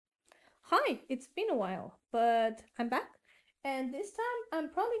Hi, it's been a while, but I'm back. And this time I'm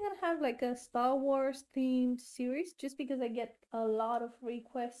probably gonna have like a Star Wars themed series just because I get a lot of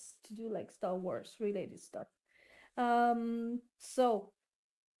requests to do like Star Wars related stuff. So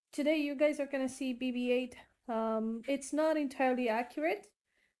today you guys are gonna see BB8. It's not entirely accurate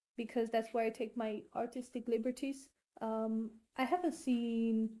because that's where I take my artistic liberties. I haven't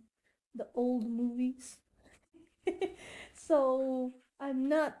seen the old movies so I'm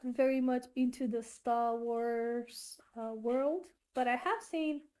not very much into the Star Wars world, but I have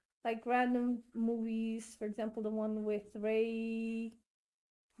seen like random movies, for example, the ones with Ray,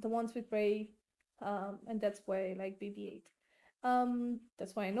 and that's why I like BB-8.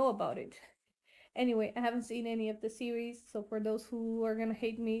 That's why I know about it. Anyway, I haven't seen any of the series, so for those who are gonna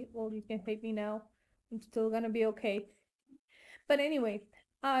hate me, well, you can hate me now. I'm still gonna be okay. But anyway,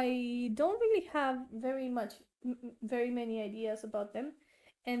 I don't really have very many ideas about them,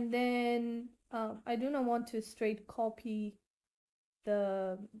 and then I do not want to straight copy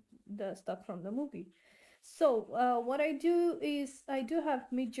the the stuff from the movie. So what I do is I do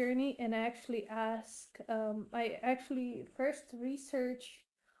have Mid Journey, and I actually first research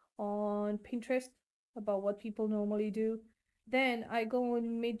on Pinterest about what people normally do. Then I go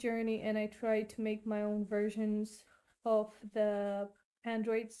on Mid Journey and I try to make my own versions of the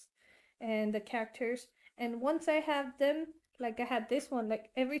androids and the characters. And once I have them, like I had this one, like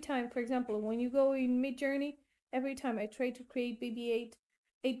every time, for example, when you go in Mid Journey, every time I try to create BB-8,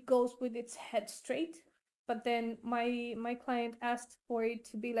 it goes with its head straight. But then my client asked for it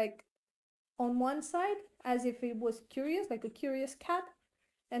to be like on one side, as if it was curious, like a curious cat,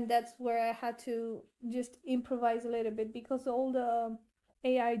 and that's where I had to just improvise a little bit because all the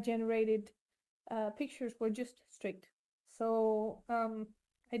AI generated pictures were just straight. So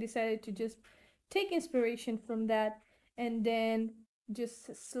I decided to just take inspiration from that and then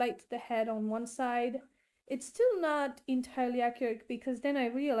just slide the head on one side. It's still not entirely accurate because then I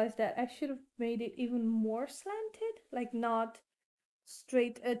realized that I should have made it even more slanted, like not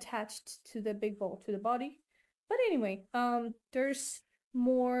straight attached to the big ball to the body. But anyway, there's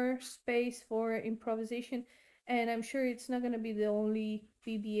more space for improvisation, and I'm sure it's not gonna be the only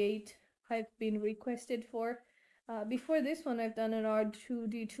BB-8 I've been requested for. Before this one, I've done an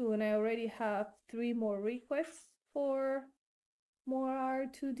R2D2, and I already have three more requests for more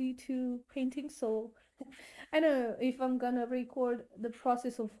R2D2 paintings. So I don't know if I'm gonna record the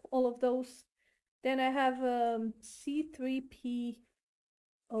process of all of those. Then I have C3P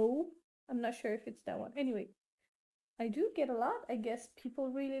I'm not sure if it's that one. Anyway, I do get a lot. I guess people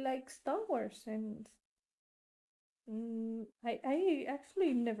really like Star Wars, and I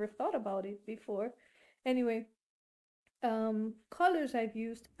actually never thought about it before. Anyway, colors I've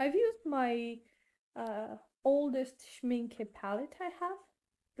used my uh oldest schminke palette I have,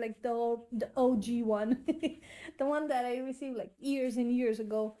 like the OG one, the one that I received like years and years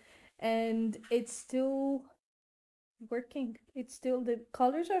ago, and it's still working. It's still the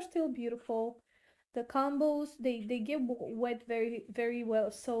colors are still beautiful. The combos they get wet very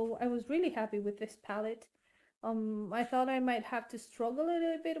well. So I was really happy with this palette. I thought I might have to struggle a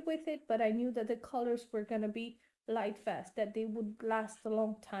little bit with it, but I knew that the colors were gonna be light fast, that they would last a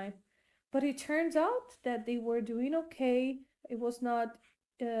long time. But it turns out that they were doing okay. It was not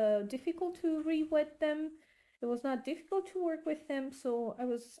difficult to re-wet them. It was not difficult to work with them, so I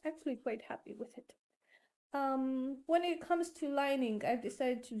was actually quite happy with it. When it comes to lining, I've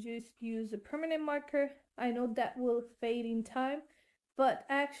decided to just use a permanent marker. I know that will fade in time, but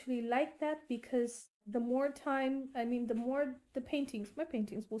I actually like that because the more time, I mean, the more my paintings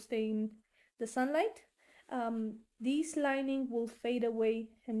will stay in the sunlight. These lining will fade away,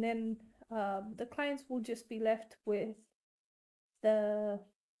 and then the clients will just be left with the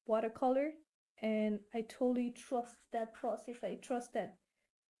watercolor. And I totally trust that process. I trust that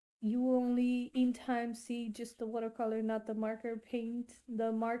you only in time see just the watercolor, not the marker paint,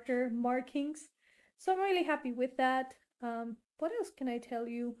 the marker markings. So I'm really happy with that. What else can I tell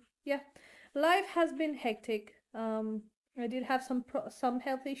you? Yeah, life has been hectic. I did have some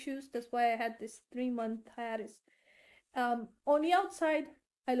health issues. That's why I had this 3 month hiatus. On the outside,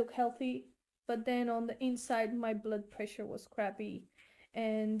 I look healthy, but then on the inside, my blood pressure was crappy,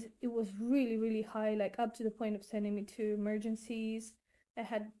 and it was really high, like up to the point of sending me to emergencies. I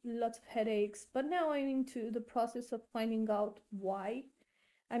had lots of headaches, but now I'm into the process of finding out why.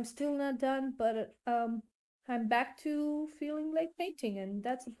 I'm still not done, but I'm back to feeling like painting, and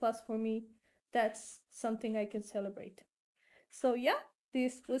that's a plus for me. That's something I can celebrate. So yeah,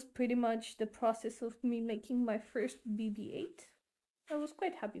 this was pretty much the process of me making my first BB8. I was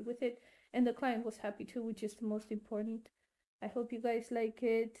quite happy with it, and the client was happy too, which is the most important. I hope you guys like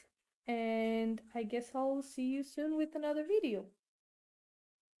it. and I guess I'll see you soon with another video.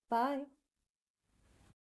 Bye!